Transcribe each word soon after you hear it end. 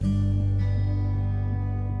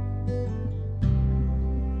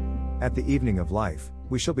At the evening of life,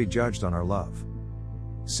 we shall be judged on our love.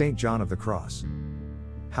 St. John of the Cross.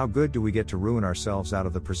 How good do we get to ruin ourselves out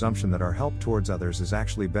of the presumption that our help towards others is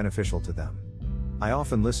actually beneficial to them? I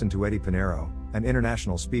often listen to Eddie Pinero, an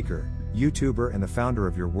international speaker, YouTuber and the founder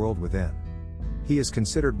of Your World Within. He is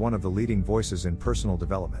considered one of the leading voices in personal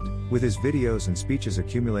development, with his videos and speeches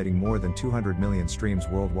accumulating more than 200 million streams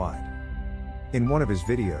worldwide. In one of his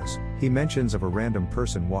videos, he mentions of a random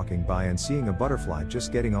person walking by and seeing a butterfly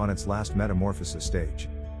just getting on its last metamorphosis stage.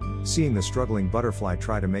 Seeing the struggling butterfly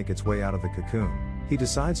try to make its way out of the cocoon, he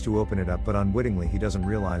decides to open it up, but unwittingly he doesn't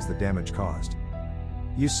realize the damage caused.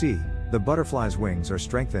 You see, the butterfly's wings are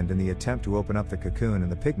strengthened in the attempt to open up the cocoon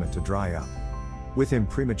and the pigment to dry up. With him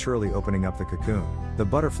prematurely opening up the cocoon, the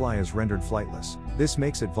butterfly is rendered flightless. This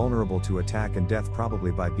makes it vulnerable to attack and death,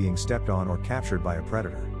 probably by being stepped on or captured by a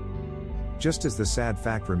predator. Just as the sad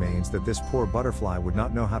fact remains that this poor butterfly would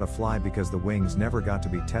not know how to fly because the wings never got to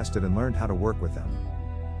be tested and learned how to work with them.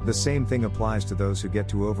 The same thing applies to those who get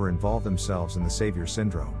to over-involve themselves in the savior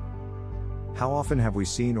syndrome. How often have we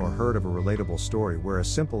seen or heard of a relatable story where a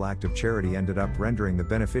simple act of charity ended up rendering the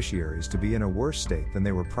beneficiaries to be in a worse state than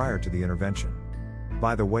they were prior to the intervention?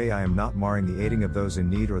 By the way, I am not marring the aiding of those in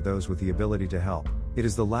need or those with the ability to help. It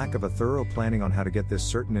is the lack of a thorough planning on how to get this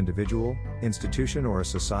certain individual, institution or a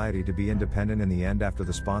society to be independent in the end after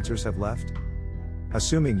the sponsors have left.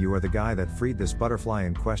 Assuming you are the guy that freed this butterfly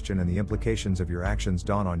in question and the implications of your actions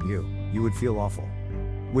dawn on you, you would feel awful.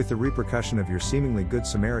 With the repercussion of your seemingly good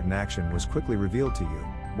Samaritan action was quickly revealed to you,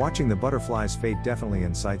 watching the butterfly's fate definitely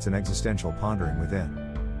incites an existential pondering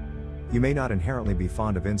within. You may not inherently be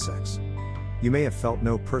fond of insects. You may have felt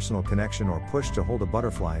no personal connection or push to hold a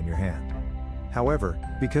butterfly in your hand. However,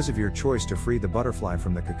 because of your choice to free the butterfly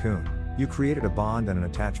from the cocoon, you created a bond and an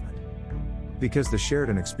attachment. Because they shared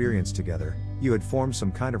an experience together, you had formed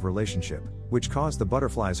some kind of relationship, which caused the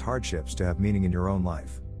butterfly's hardships to have meaning in your own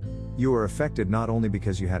life. You were affected not only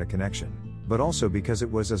because you had a connection, but also because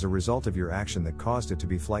it was as a result of your action that caused it to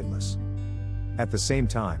be flightless. At the same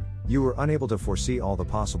time, you were unable to foresee all the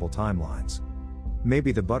possible timelines.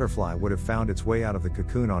 Maybe the butterfly would have found its way out of the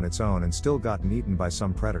cocoon on its own and still gotten eaten by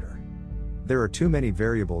some predator. There are too many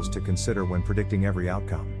variables to consider when predicting every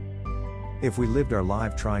outcome. If we lived our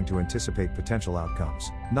life trying to anticipate potential outcomes,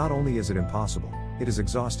 not only is it impossible, it is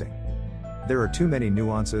exhausting. There are too many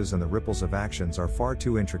nuances and the ripples of actions are far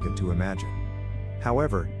too intricate to imagine.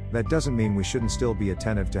 However, that doesn't mean we shouldn't still be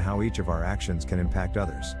attentive to how each of our actions can impact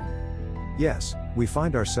others. Yes, we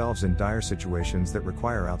find ourselves in dire situations that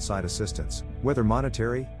require outside assistance, whether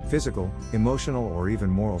monetary, physical, emotional or even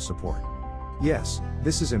moral support. Yes,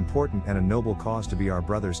 this is important and a noble cause to be our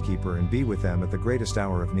brother's keeper and be with them at the greatest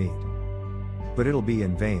hour of need. But it'll be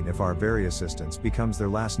in vain if our very assistance becomes their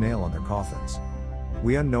last nail on their coffins.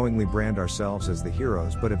 We unknowingly brand ourselves as the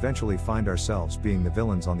heroes but eventually find ourselves being the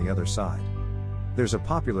villains on the other side. There's a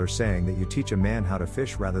popular saying that you teach a man how to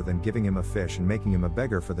fish rather than giving him a fish and making him a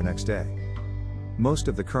beggar for the next day. Most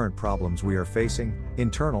of the current problems we are facing,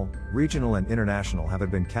 internal, regional and international,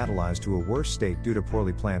 have been catalyzed to a worse state due to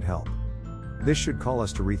poorly planned help. This should call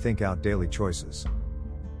us to rethink out daily choices.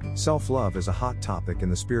 Self-love is a hot topic in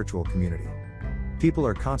the spiritual community. People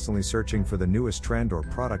are constantly searching for the newest trend or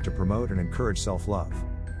product to promote and encourage self-love.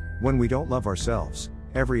 When we don't love ourselves,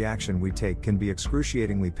 every action we take can be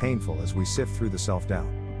excruciatingly painful as we sift through the self-doubt.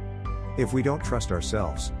 If we don't trust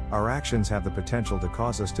ourselves, our actions have the potential to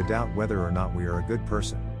cause us to doubt whether or not we are a good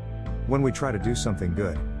person. When we try to do something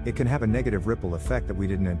good, it can have a negative ripple effect that we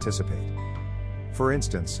didn't anticipate. For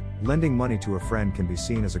instance, lending money to a friend can be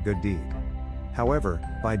seen as a good deed. However,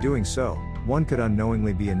 by doing so, one could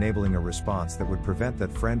unknowingly be enabling a response that would prevent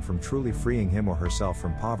that friend from truly freeing him or herself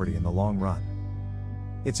from poverty in the long run.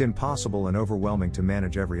 It's impossible and overwhelming to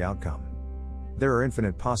manage every outcome. There are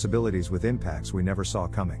infinite possibilities with impacts we never saw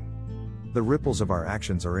coming. The ripples of our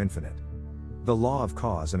actions are infinite. The law of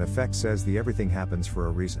cause and effect says that everything happens for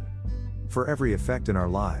a reason. For every effect in our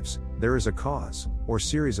lives, there is a cause, or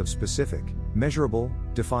series of specific, measurable,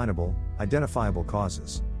 definable, identifiable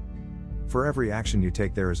causes. For every action you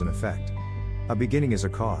take there is an effect. A beginning is a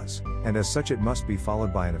cause, and as such it must be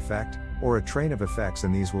followed by an effect, or a train of effects,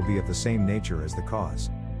 and these will be of the same nature as the cause.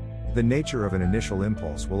 The nature of an initial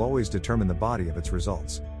impulse will always determine the body of its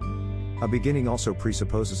results. A beginning also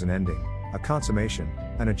presupposes an ending, a consummation,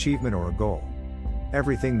 an achievement or a goal.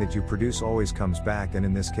 Everything that you produce always comes back, and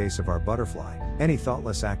in this case of our butterfly, any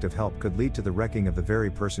thoughtless act of help could lead to the wrecking of the very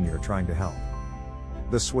person you are trying to help.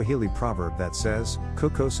 The Swahili proverb that says,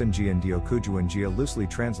 "Kukosa njia ndio kujua njia," loosely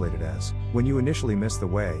translated as, when you initially miss the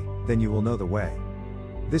way, then you will know the way.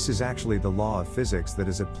 This is actually the law of physics that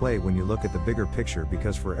is at play when you look at the bigger picture,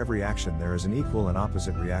 because for every action there is an equal and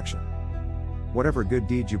opposite reaction. Whatever good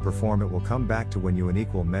deed you perform, it will come back to you in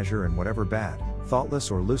equal measure, and whatever bad, thoughtless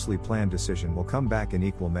or loosely planned decision will come back in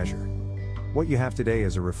equal measure. What you have today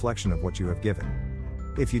is a reflection of what you have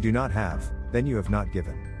given. If you do not have, then you have not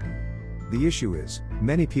given. The issue is,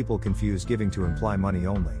 many people confuse giving to imply money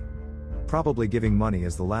only. Probably giving money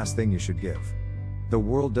is the last thing you should give. The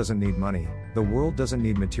world doesn't need money, the world doesn't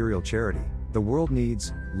need material charity, the world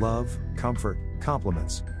needs love, comfort,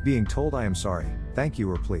 compliments, being told I am sorry, thank you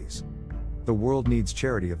or please. The world needs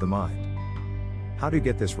charity of the mind. How to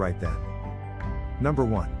get this right then? Number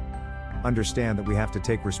 1. Understand that we have to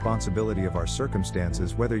take responsibility of our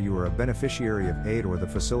circumstances, whether you are a beneficiary of aid or the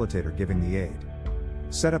facilitator giving the aid.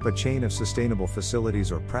 Set up a chain of sustainable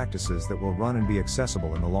facilities or practices that will run and be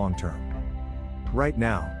accessible in the long term. Right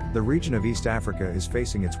now, the region of East Africa is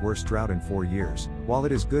facing its worst drought in 4 years. While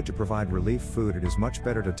it is good to provide relief food, it is much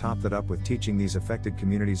better to top that up with teaching these affected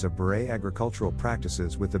communities of Beret agricultural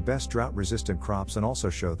practices with the best drought-resistant crops, and also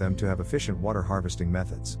show them to have efficient water harvesting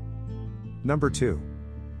methods. Number 2.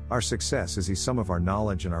 Our success is the sum of our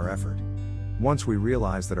knowledge and our effort. Once we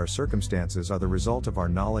realize that our circumstances are the result of our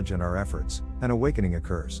knowledge and our efforts, an awakening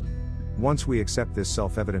occurs. Once we accept this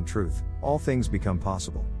self-evident truth, all things become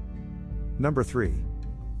possible. Number 3.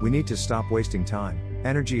 We need to stop wasting time,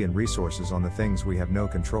 energy and resources on the things we have no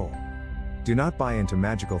control. Do not buy into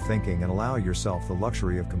magical thinking and allow yourself the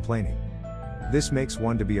luxury of complaining. This makes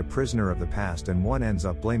one to be a prisoner of the past, and one ends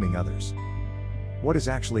up blaming others. What is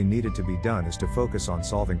actually needed to be done is to focus on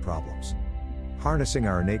solving problems. Harnessing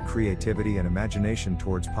our innate creativity and imagination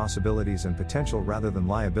towards possibilities and potential rather than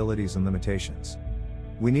liabilities and limitations.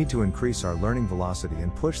 We need to increase our learning velocity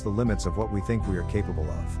and push the limits of what we think we are capable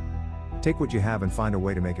of. Take what you have and find a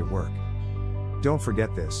way to make it work. Don't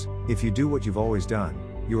forget this: if you do what you've always done,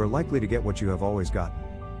 you are likely to get what you have always gotten.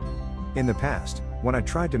 In the past, when I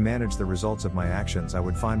tried to manage the results of my actions, I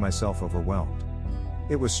would find myself overwhelmed.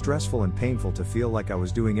 It was stressful and painful to feel like I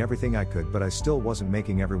was doing everything I could, but I still wasn't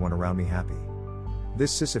making everyone around me happy.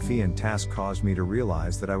 This Sisyphean task caused me to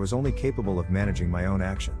realize that I was only capable of managing my own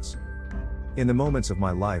actions. In the moments of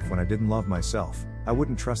my life when I didn't love myself, I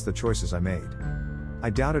wouldn't trust the choices I made. I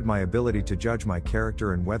doubted my ability to judge my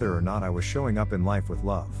character and whether or not I was showing up in life with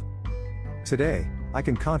love. Today, I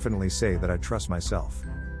can confidently say that I trust myself.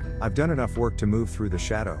 I've done enough work to move through the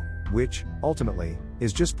shadow, which, ultimately,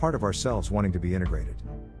 is just part of ourselves wanting to be integrated.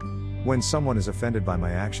 When someone is offended by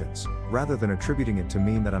my actions, rather than attributing it to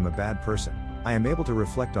mean that I'm a bad person, I am able to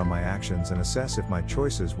reflect on my actions and assess if my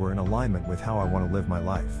choices were in alignment with how I want to live my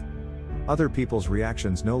life. Other people's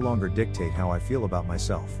reactions no longer dictate how I feel about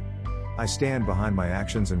myself. I stand behind my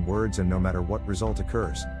actions and words, and no matter what result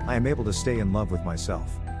occurs, I am able to stay in love with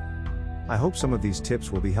myself. I hope some of these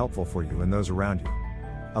tips will be helpful for you and those around you.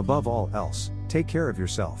 Above all else, take care of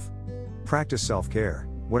yourself. Practice self-care,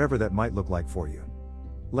 whatever that might look like for you.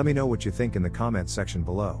 Let me know what you think in the comments section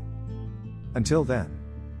below. Until then,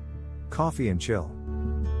 coffee and chill.